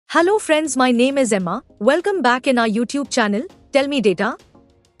Hello friends, my name is Emma. Welcome back in our YouTube channel, Tell Me Data.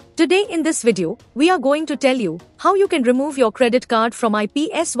 Today in this video, we are going to tell you how you can remove your credit card from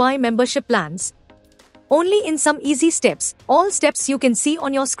IPSY membership plans. Only in some easy steps, all steps you can see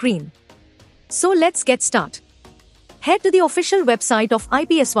on your screen. So let's get started. Head to the official website of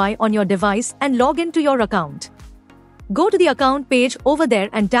IPSY on your device and log into your account. Go to the account page over there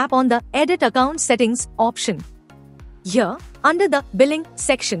and tap on the Edit Account Settings option. Here, under the Billing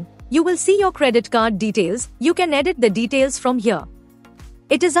section, you will see your credit card details. You can edit the details from here.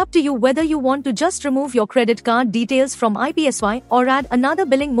 It is up to you whether you want to just remove your credit card details from IPSY or add another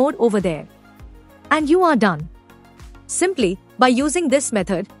billing mode over there. And you are done. Simply, by using this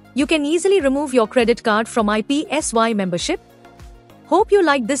method, you can easily remove your credit card from IPSY membership. Hope you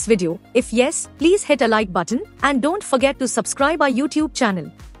liked this video. If yes, please hit a like button and don't forget to subscribe our YouTube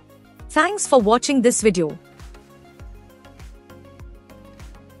channel. Thanks for watching this video.